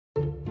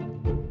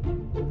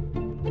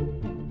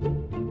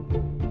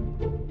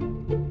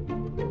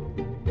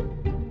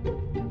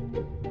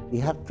You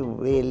have to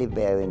really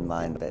bear in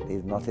mind that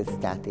it's not a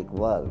static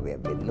world we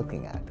have been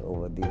looking at.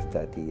 Over these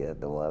 30 years,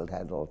 the world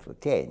has also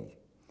changed.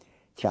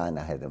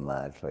 China has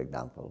emerged, for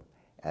example,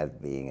 as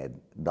being a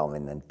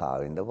dominant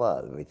power in the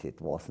world, which it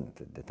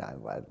wasn't at the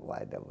time while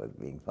WIDER was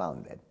being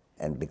founded.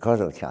 And because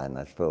of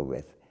China's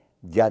progress,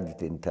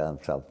 judged in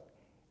terms of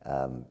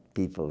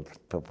people's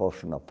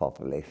proportion of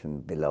population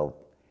below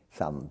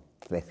some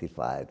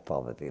specified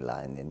poverty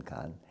line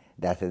income,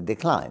 that has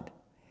declined.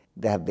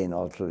 There have been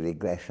also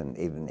regression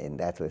even in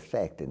that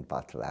respect in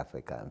parts of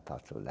Africa and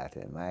parts of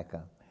Latin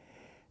America.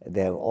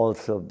 There have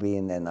also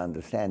been an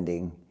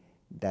understanding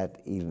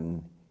that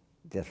even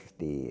just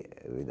the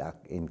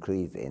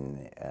increase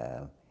in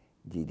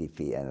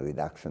GDP and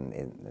reduction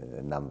in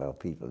the number of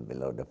people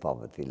below the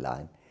poverty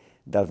line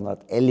does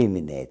not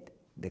eliminate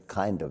the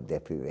kind of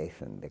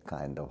deprivation, the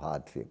kind of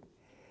hardship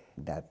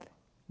that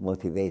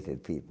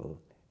motivated people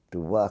to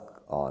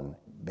work on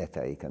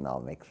better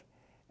economics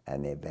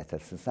and a better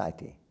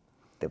society.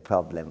 The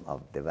problem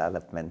of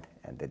development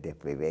and the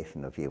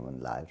deprivation of human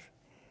lives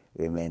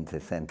remains a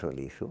central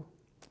issue,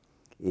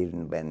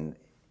 even when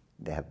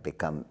they have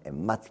become a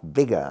much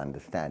bigger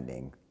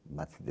understanding,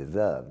 much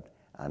deserved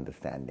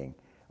understanding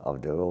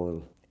of the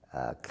role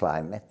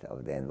climate,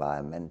 of the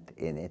environment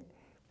in it.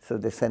 So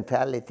the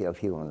centrality of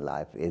human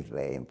life is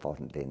very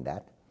important in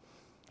that.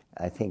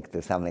 I think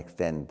to some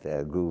extent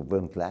Guru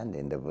Brundtland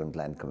in the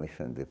Brundtland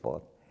Commission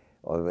report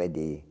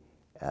already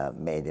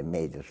made a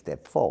major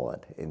step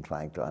forward in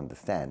trying to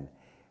understand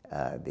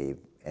the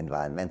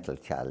environmental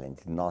challenge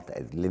not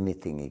as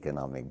limiting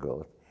economic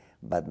growth,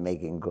 but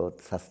making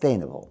growth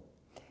sustainable.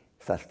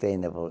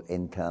 Sustainable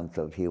in terms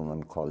of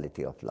human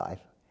quality of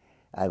life.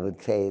 I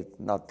would say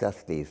not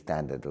just the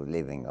standard of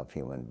living of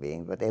human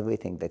beings, but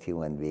everything that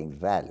human beings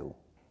value.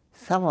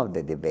 Some of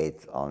the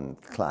debates on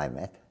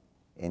climate,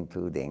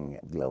 including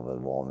global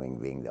warming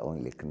being the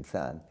only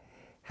concern,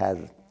 has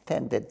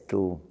tended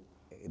to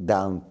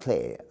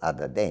downplay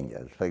other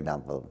dangers. For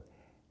example,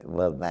 the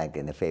World Bank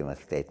in a famous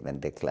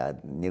statement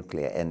declared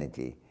nuclear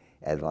energy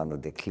as one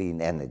of the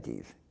clean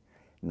energies.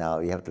 Now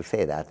you have to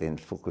say that in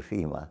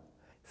Fukushima.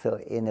 So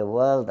in a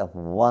world of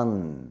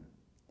one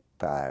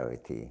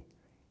priority,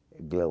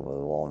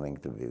 global warming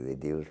to be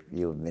reduced,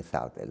 you miss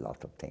out a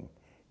lot of things.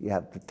 You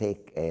have to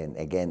take,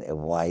 again, a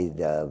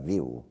wider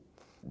view.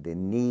 The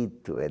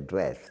need to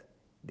address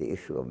the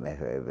issue of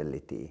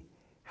measurability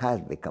has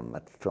become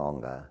much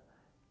stronger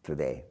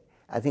today.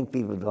 I think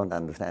people don't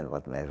understand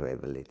what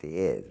measurability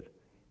is.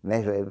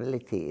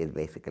 Measurability is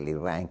basically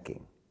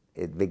ranking.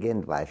 It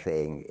begins by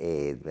saying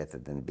A is better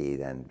than B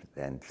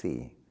than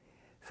C.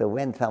 So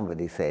when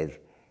somebody says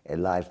a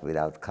life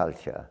without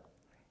culture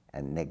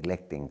and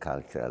neglecting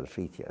cultural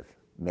features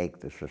make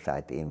the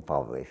society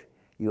impoverished,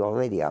 you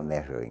already are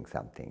measuring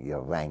something,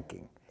 you're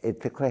ranking.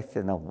 It's a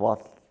question of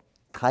what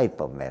type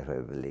of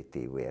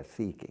measurability we are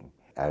seeking.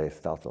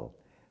 Aristotle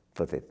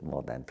put it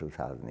more than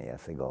 2,000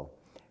 years ago.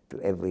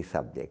 To every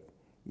subject,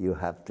 you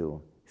have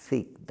to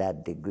seek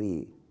that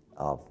degree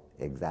of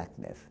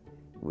exactness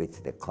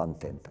which the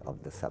content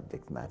of the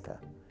subject matter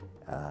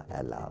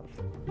allows.